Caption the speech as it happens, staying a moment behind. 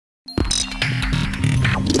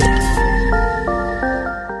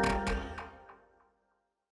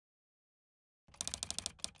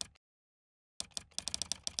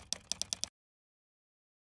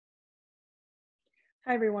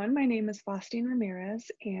Hi everyone, my name is Faustine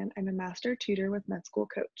Ramirez and I'm a master tutor with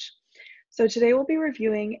MedSchoolCoach. So today we'll be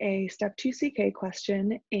reviewing a Step 2 CK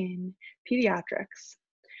question in pediatrics.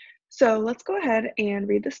 So let's go ahead and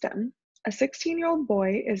read the stem. A 16-year-old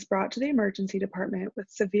boy is brought to the emergency department with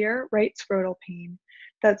severe right scrotal pain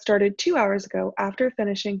that started 2 hours ago after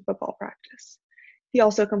finishing football practice. He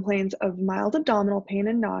also complains of mild abdominal pain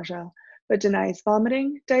and nausea, but denies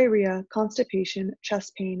vomiting, diarrhea, constipation,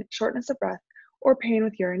 chest pain, shortness of breath, or pain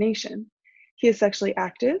with urination. He is sexually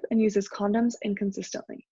active and uses condoms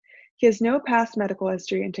inconsistently. He has no past medical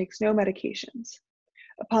history and takes no medications.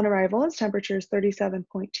 Upon arrival, his temperature is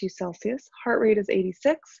 37.2 Celsius, heart rate is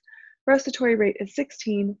 86, respiratory rate is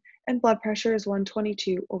 16, and blood pressure is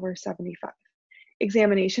 122/75.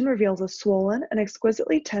 Examination reveals a swollen and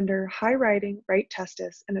exquisitely tender, high-riding right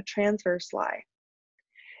testis and a transverse lie.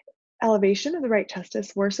 Elevation of the right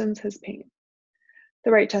testis worsens his pain. The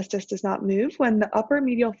right testis does not move when the upper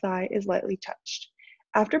medial thigh is lightly touched.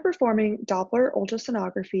 After performing doppler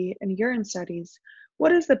ultrasonography and urine studies,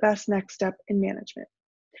 what is the best next step in management?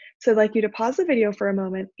 So I'd like you to pause the video for a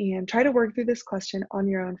moment and try to work through this question on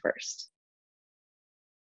your own first.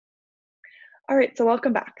 All right, so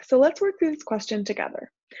welcome back. So let's work through this question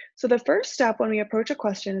together. So the first step when we approach a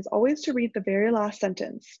question is always to read the very last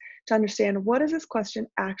sentence to understand what is this question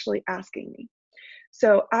actually asking me.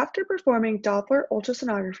 So after performing Doppler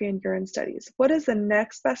ultrasonography and urine studies, what is the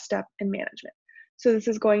next best step in management? So this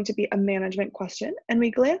is going to be a management question, and we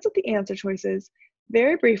glance at the answer choices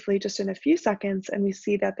very briefly, just in a few seconds, and we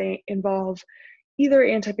see that they involve either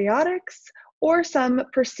antibiotics or some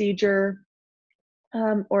procedure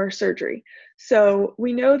or surgery. So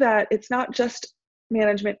we know that it's not just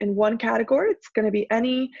management in one category, it's going to be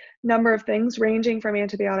any number of things ranging from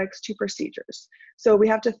antibiotics to procedures. So we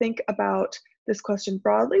have to think about this question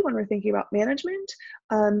broadly when we're thinking about management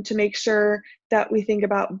to make sure that we think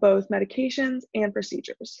about both medications and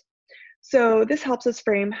procedures. So this helps us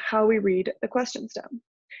frame how we read the question stem.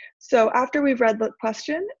 So after we've read the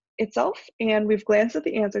question itself and we've glanced at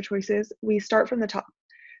the answer choices, we start from the top.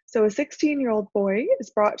 So a 16-year-old boy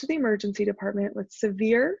is brought to the emergency department with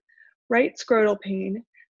severe right scrotal pain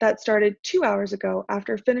that started 2 hours ago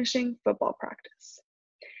after finishing football practice.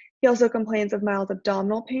 He also complains of mild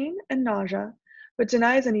abdominal pain and nausea, but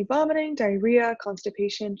denies any vomiting, diarrhea,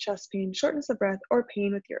 constipation, chest pain, shortness of breath, or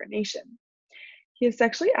pain with urination. He is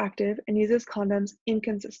sexually active and uses condoms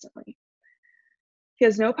inconsistently. He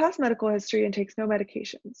has no past medical history and takes no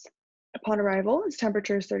medications. Upon arrival, his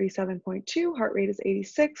temperature is 37.2, heart rate is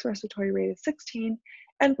 86, respiratory rate is 16,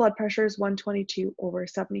 and blood pressure is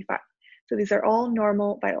 122/75. So these are all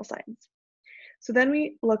normal vital signs. So then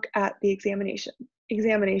we look at the examination.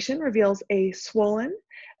 Examination reveals a swollen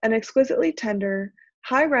and exquisitely tender,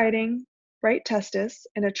 high-riding right testis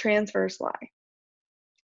and a transverse lie.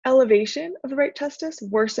 Elevation of the right testis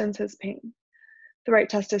worsens his pain. The right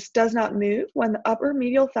testis does not move when the upper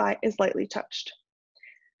medial thigh is lightly touched.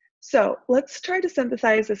 So let's try to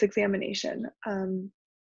synthesize this examination.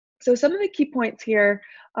 So some of the key points here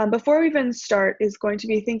before we even start is going to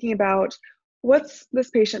be thinking about what's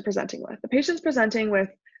this patient presenting with. The patient's presenting with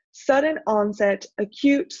sudden onset,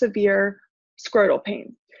 acute, severe scrotal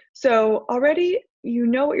pain. So already you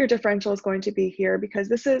know what your differential is going to be here because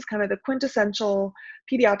this is kind of the quintessential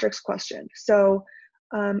pediatrics question. So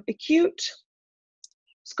acute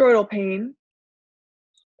scrotal pain,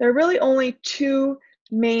 there are really only two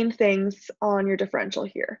main things on your differential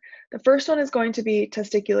here. The first one is going to be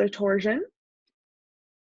testicular torsion,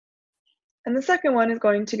 and the second one is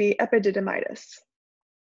going to be epididymitis.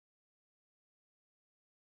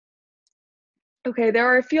 Okay, there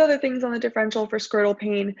are a few other things on the differential for scrotal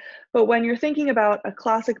pain, but when you're thinking about a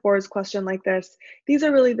classic boards question like this, these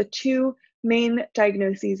are really the two main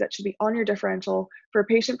diagnoses that should be on your differential for a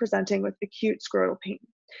patient presenting with acute scrotal pain.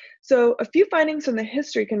 So a few findings from the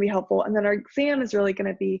history can be helpful, and then our exam is really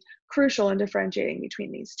going to be crucial in differentiating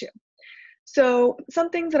between these two. So some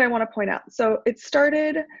things that I want to point out. So it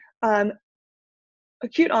started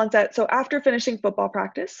acute onset, so after finishing football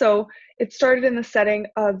practice. So it started in the setting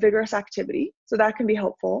of vigorous activity, so that can be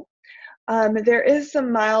helpful. There is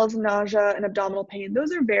some mild nausea and abdominal pain.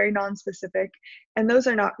 Those are very nonspecific, and those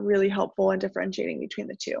are not really helpful in differentiating between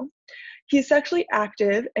the two. He's sexually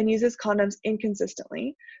active and uses condoms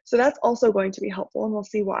inconsistently, so that's also going to be helpful, and we'll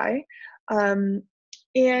see why.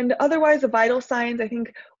 And otherwise, the vital signs, I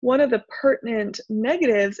think one of the pertinent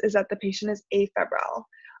negatives is that the patient is afebrile,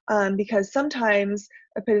 because sometimes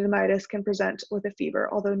epididymitis can present with a fever,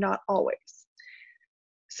 although not always.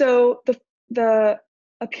 So the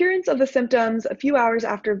appearance of the symptoms a few hours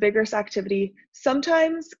after vigorous activity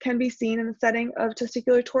sometimes can be seen in the setting of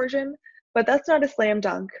testicular torsion, but that's not a slam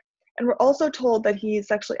dunk. And we're also told that he's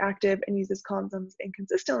sexually active and uses condoms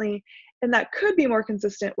inconsistently, and that could be more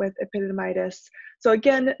consistent with epididymitis. So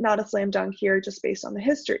again, not a slam dunk here, just based on the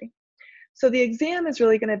history. So the exam is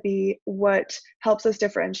really going to be what helps us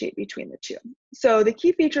differentiate between the two. So the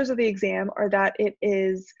key features of the exam are that it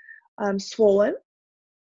is swollen,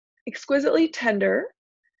 exquisitely tender,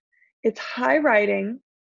 it's high riding,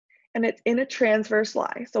 and it's in a transverse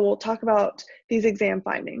lie. So we'll talk about these exam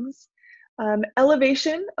findings.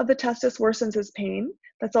 Elevation of the testis worsens his pain.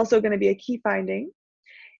 That's also going to be a key finding.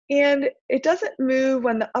 And it doesn't move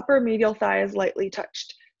when the upper medial thigh is lightly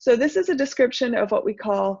touched. So this is a description of what we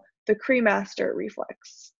call the cremaster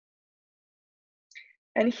reflex.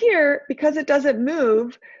 And here, because it doesn't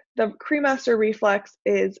move, the cremaster reflex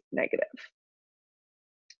is negative.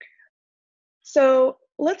 So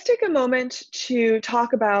let's take a moment to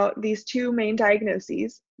talk about these two main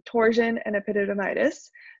diagnoses, torsion and epididymitis.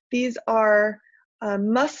 These are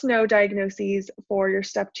must-know diagnoses for your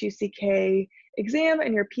Step 2 CK exam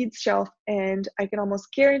and your PEDS shelf, and I can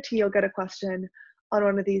almost guarantee you'll get a question on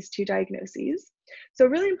one of these two diagnoses. So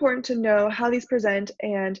really important to know how these present,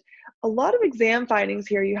 and a lot of exam findings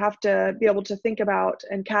here you have to be able to think about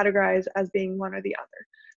and categorize as being one or the other.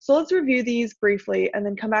 So let's review these briefly and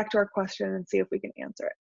then come back to our question and see if we can answer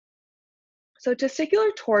it. So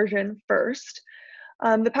testicular torsion first.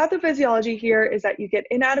 The pathophysiology here is that you get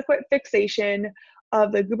inadequate fixation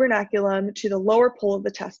of the gubernaculum to the lower pole of the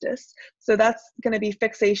testis. So that's going to be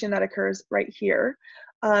fixation that occurs right here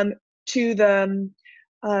to the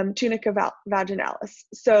tunica vaginalis.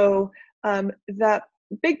 So that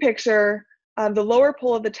big picture, the lower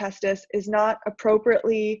pole of the testis is not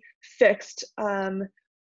appropriately fixed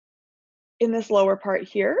in this lower part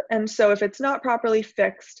here. And so if it's not properly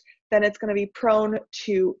fixed, then it's going to be prone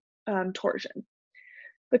to torsion.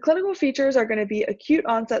 The clinical features are going to be acute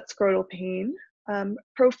onset scrotal pain,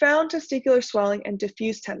 profound testicular swelling, and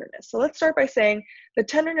diffuse tenderness. So let's start by saying the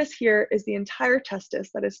tenderness here is the entire testis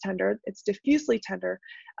that is tender. It's diffusely tender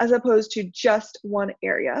as opposed to just one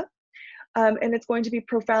area. And it's going to be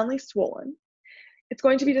profoundly swollen. It's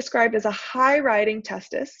going to be described as a high riding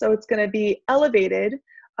testis. So it's going to be elevated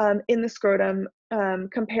in the scrotum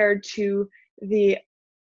compared to the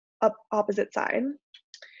opposite side.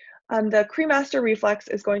 The cremaster reflex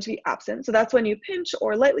is going to be absent. So that's when you pinch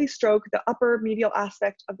or lightly stroke the upper medial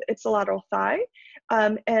aspect of the ipsilateral thigh,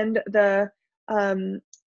 and the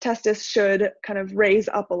testis should kind of raise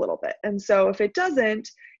up a little bit. And so if it doesn't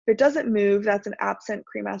move, that's an absent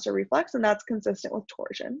cremaster reflex, and that's consistent with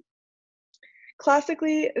torsion.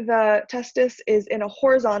 Classically, the testis is in a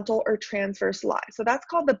horizontal or transverse lie. So that's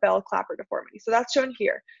called the bell clapper deformity. So that's shown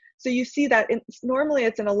here. So you see that normally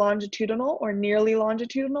it's in a longitudinal or nearly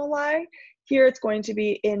longitudinal lie. Here it's going to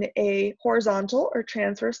be in a horizontal or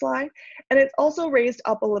transverse lie. And it's also raised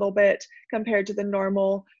up a little bit compared to the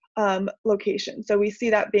normal location. So we see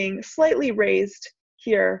that being slightly raised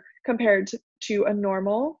here compared to a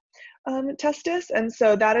normal testis. And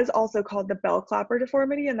so that is also called the bell clapper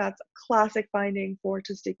deformity, and that's a classic finding for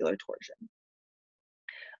testicular torsion.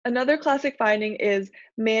 Another classic finding is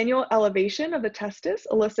manual elevation of the testis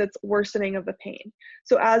elicits worsening of the pain.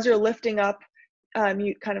 So as you're lifting up,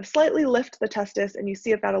 you kind of slightly lift the testis and you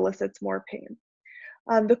see if that elicits more pain.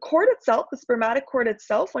 The cord itself, the spermatic cord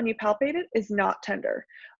itself, when you palpate it, is not tender.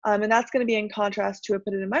 And that's going to be in contrast to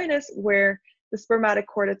epididymitis, where the spermatic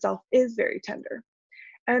cord itself is very tender.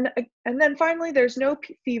 And then finally, there's no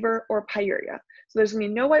fever or pyuria. So there's going to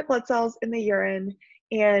be no white blood cells in the urine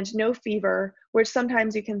and no fever, which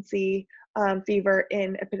sometimes you can see fever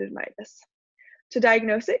in epididymitis. To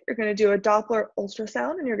diagnose it, you're going to do a Doppler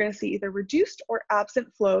ultrasound, and you're going to see either reduced or absent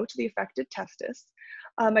flow to the affected testis.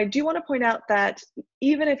 I do want to point out that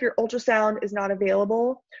even if your ultrasound is not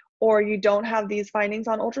available or you don't have these findings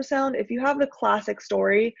on ultrasound, if you have the classic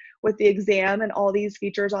story with the exam and all these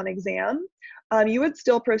features on exam, you would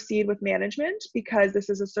still proceed with management because this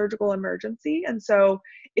is a surgical emergency. And so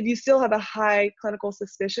if you still have a high clinical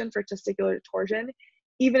suspicion for testicular torsion,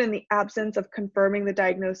 even in the absence of confirming the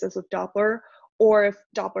diagnosis with Doppler, or if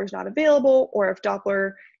Doppler is not available, or if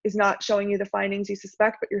Doppler is not showing you the findings you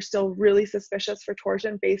suspect, but you're still really suspicious for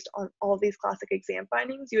torsion based on all of these classic exam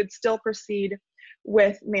findings, you would still proceed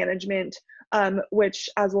with management, which,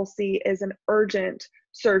 as we'll see, is an urgent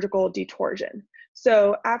surgical detorsion.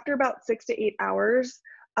 So after about 6 to 8 hours,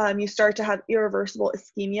 you start to have irreversible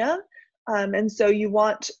ischemia. And so you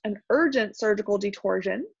want an urgent surgical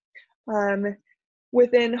detorsion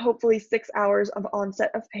within hopefully 6 hours of onset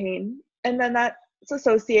of pain. And then that's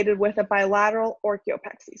associated with a bilateral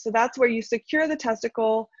orchiopexy. So that's where you secure the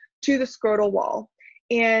testicle to the scrotal wall.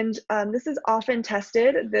 And this is often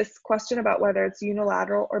tested, this question about whether it's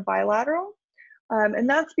unilateral or bilateral. And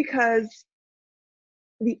that's because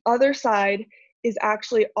the other side is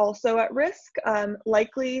actually also at risk.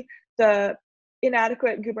 Likely the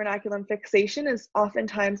inadequate gubernaculum fixation is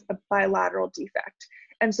oftentimes a bilateral defect.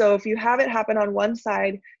 And so if you have it happen on one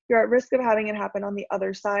side, you're at risk of having it happen on the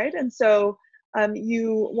other side. And so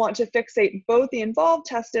you want to fixate both the involved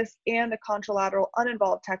testis and the contralateral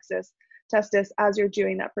uninvolved testis as you're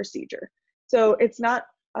doing that procedure. So it's not,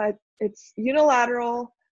 it's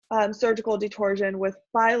unilateral surgical detorsion with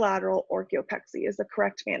bilateral orchiopexy is the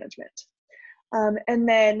correct management. And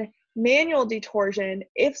then manual detorsion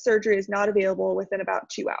if surgery is not available within about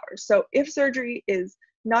 2 hours. So if surgery is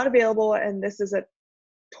not available and this is a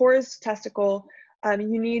torus testicle,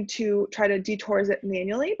 you need to try to detors it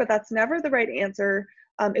manually, but that's never the right answer.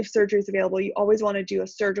 If surgery is available, you always want to do a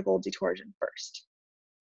surgical detorsion first.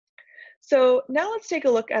 So now let's take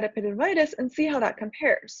a look at epididymitis and see how that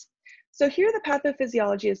compares. So here the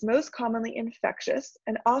pathophysiology is most commonly infectious,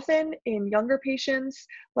 and often in younger patients,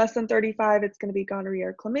 less than 35, it's going to be gonorrhea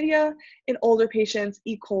or chlamydia. In older patients,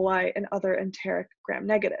 E. coli and other enteric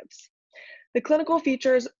gram-negatives. The clinical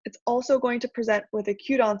features, it's also going to present with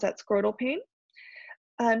acute onset scrotal pain.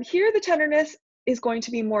 Here the tenderness is going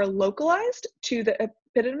to be more localized to the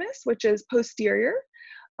epididymis, which is posterior.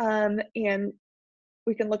 And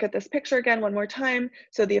we can look at this picture again one more time.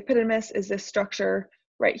 So the epididymis is this structure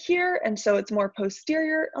right here, and so it's more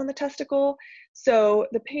posterior on the testicle. So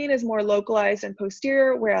the pain is more localized and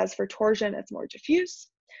posterior, whereas for torsion, it's more diffuse.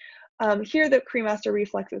 Here the cremaster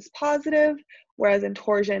reflex is positive, whereas in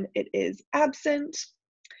torsion, it is absent.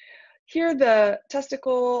 Here the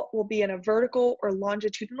testicle will be in a vertical or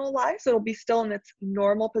longitudinal lie, so it'll be still in its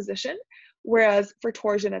normal position, whereas for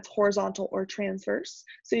torsion, it's horizontal or transverse.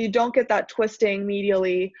 So you don't get that twisting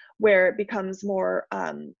medially where it becomes more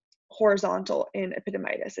horizontal in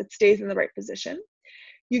epididymitis. It stays in the right position.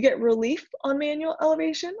 You get relief on manual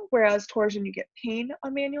elevation, whereas torsion, you get pain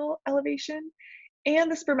on manual elevation. And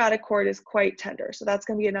the spermatic cord is quite tender, so that's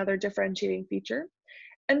going to be another differentiating feature.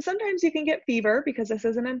 And sometimes you can get fever because this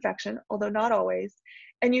is an infection, although not always,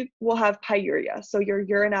 and you will have pyuria. So your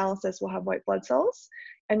urinalysis will have white blood cells,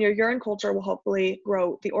 and your urine culture will hopefully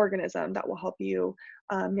grow the organism that will help you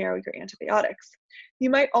narrow your antibiotics. You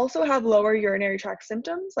might also have lower urinary tract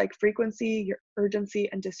symptoms like frequency, urgency,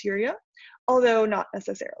 and dysuria, although not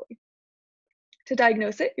necessarily. To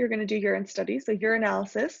diagnose it, you're going to do urine studies, so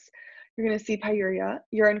urinalysis, you're going to see pyuria,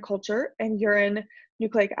 urine culture, and urine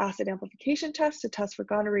nucleic acid amplification test to test for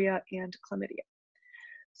gonorrhea and chlamydia.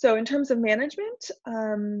 So in terms of management,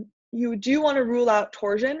 you do want to rule out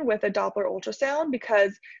torsion with a Doppler ultrasound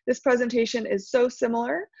because this presentation is so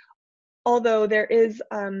similar, although there is,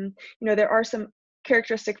 there are some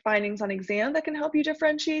characteristic findings on exam that can help you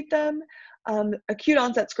differentiate them. Acute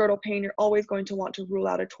onset scrotal pain, you're always going to want to rule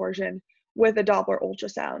out a torsion with a Doppler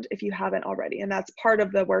ultrasound if you haven't already. And that's part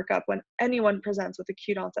of the workup when anyone presents with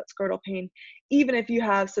acute onset scrotal pain. Even if you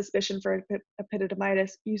have suspicion for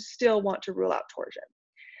epididymitis, you still want to rule out torsion.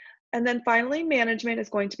 And then finally, management is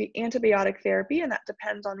going to be antibiotic therapy, and that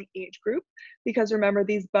depends on the age group, because remember,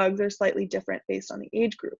 these bugs are slightly different based on the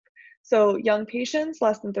age group. So young patients,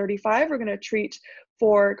 less than 35, we're going to treat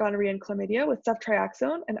for gonorrhea and chlamydia with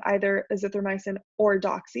ceftriaxone and either azithromycin or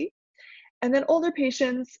doxy. And then older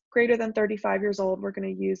patients greater than 35 years old, we're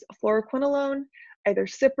going to use fluoroquinolone, either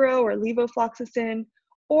Cipro or levofloxacin,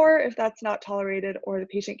 or if that's not tolerated or the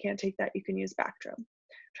patient can't take that, you can use Bactrim,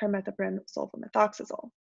 trimethoprim sulfamethoxazole.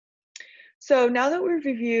 So now that we've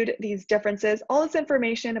reviewed these differences, all this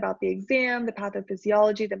information about the exam, the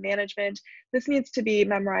pathophysiology, the management, this needs to be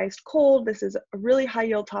memorized cold. This is a really high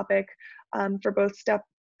yield topic for both step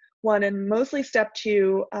 1 and mostly step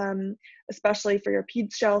 2, especially for your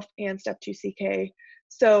PEDS shelf and step 2 CK.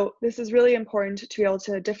 So this is really important to be able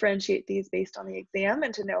to differentiate these based on the exam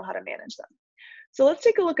and to know how to manage them. So let's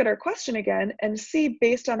take a look at our question again and see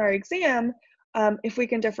based on our exam if we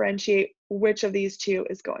can differentiate which of these two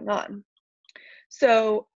is going on.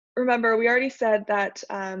 So remember, we already said that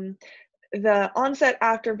the onset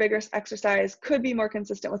after vigorous exercise could be more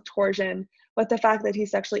consistent with torsion, but the fact that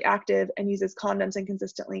he's sexually active and uses condoms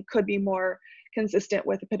inconsistently could be more consistent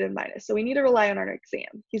with epididymitis. So we need to rely on our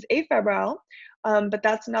exam. He's afebrile, but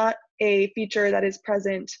that's not a feature that is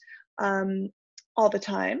present all the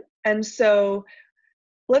time. And so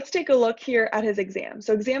let's take a look here at his exam.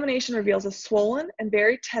 So examination reveals a swollen and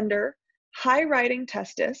very tender, high-riding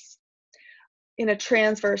testis in a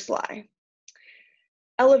transverse lie.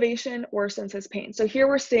 Elevation worsens his pain. So here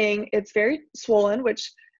we're seeing it's very swollen,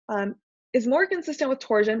 which is more consistent with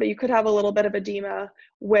torsion, but you could have a little bit of edema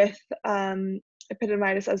with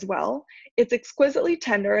epididymitis as well. It's exquisitely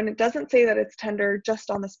tender, and it doesn't say that it's tender just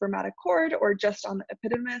on the spermatic cord or just on the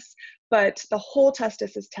epididymis, but the whole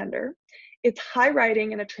testis is tender. It's high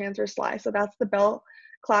riding in a transverse lie, so that's the bell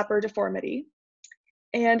clapper deformity.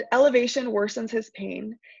 And elevation worsens his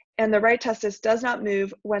pain, and the right testis does not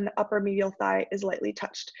move when the upper medial thigh is lightly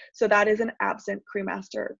touched. So that is an absent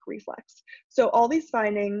cremaster reflex. So all these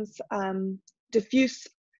findings, diffuse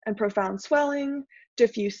and profound swelling,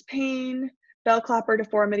 diffuse pain, bell clapper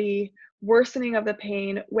deformity, worsening of the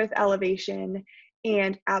pain with elevation,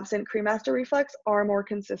 and absent cremaster reflex are more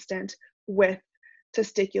consistent with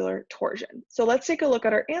testicular torsion. So let's take a look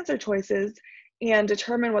at our answer choices and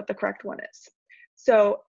determine what the correct one is.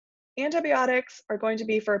 So antibiotics are going to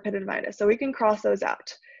be for epididymitis, so we can cross those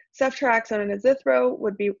out. Ceftriaxone and azithro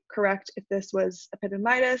would be correct if this was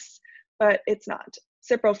epididymitis, but it's not.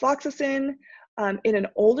 Ciprofloxacin in an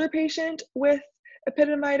older patient with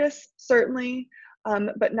epididymitis, certainly,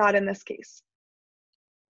 but not in this case.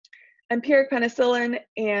 Empiric penicillin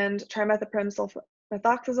and trimethoprim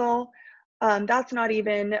sulfamethoxazole, that's not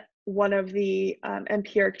even one of the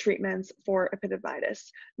empiric treatments for epididymitis,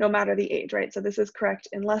 no matter the age, right? So this is correct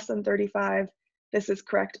in less than 35. This is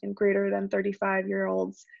correct in greater than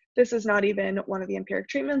 35-year-olds. This is not even one of the empiric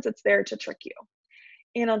treatments. It's there to trick you.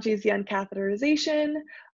 Analgesia and catheterization.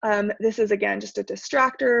 This is, again, just a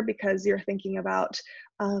distractor because you're thinking about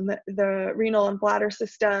the renal and bladder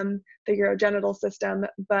system, the urogenital system,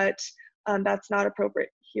 but that's not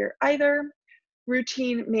appropriate here either.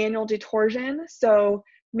 Routine manual detorsion. So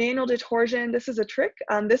manual detorsion, this is a trick.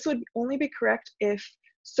 This would only be correct if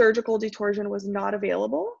surgical detorsion was not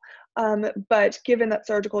available, but given that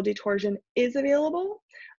surgical detorsion is available,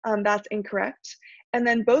 that's incorrect. And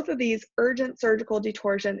then both of these, urgent surgical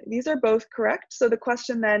detorsion, these are both correct. So the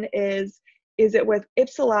question then is it with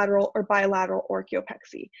ipsilateral or bilateral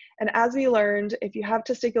orchiopexy? And as we learned, if you have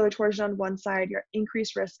testicular torsion on one side, you're at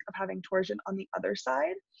increased risk of having torsion on the other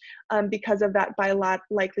side because of that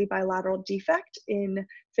likely bilateral defect in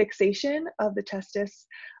fixation of the testis.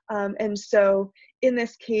 And so in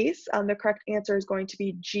this case, the correct answer is going to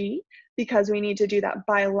be G, because we need to do that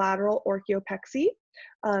bilateral orchiopexy.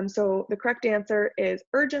 So the correct answer is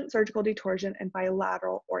urgent surgical detorsion and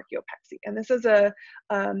bilateral orchiopexy. And this is a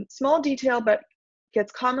small detail, but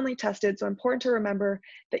gets commonly tested. So important to remember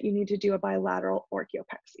that you need to do a bilateral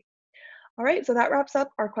orchiopexy. All right, so that wraps up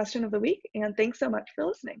our question of the week, and thanks so much for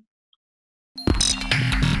listening.